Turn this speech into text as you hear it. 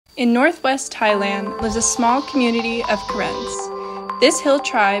In northwest Thailand lives a small community of Karens. This hill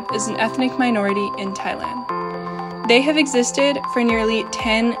tribe is an ethnic minority in Thailand. They have existed for nearly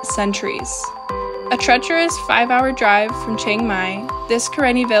 10 centuries. A treacherous 5-hour drive from Chiang Mai, this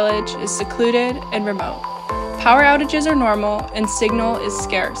Karenni village is secluded and remote. Power outages are normal and signal is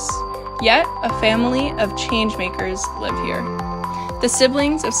scarce. Yet, a family of changemakers live here. The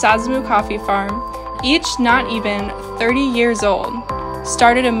siblings of Sazamu Coffee Farm, each not even 30 years old,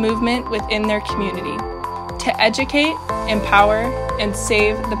 started a movement within their community to educate, empower, and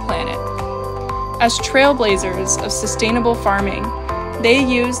save the planet. As trailblazers of sustainable farming, they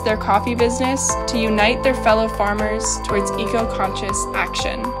used their coffee business to unite their fellow farmers towards eco-conscious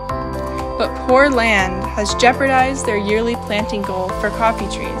action. But poor land has jeopardized their yearly planting goal for coffee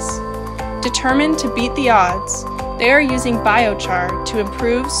trees. Determined to beat the odds, they are using biochar to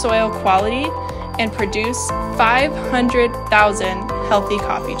improve soil quality and produce 500,000 healthy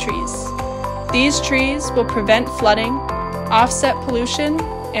coffee trees. These trees will prevent flooding, offset pollution,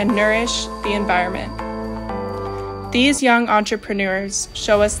 and nourish the environment. These young entrepreneurs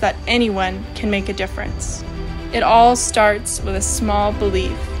show us that anyone can make a difference. It all starts with a small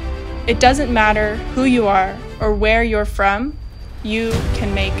belief. It doesn't matter who you are or where you're from, you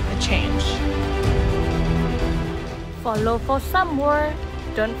can make a change. Follow for some more.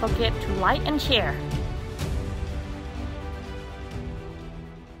 Don't forget to like and share.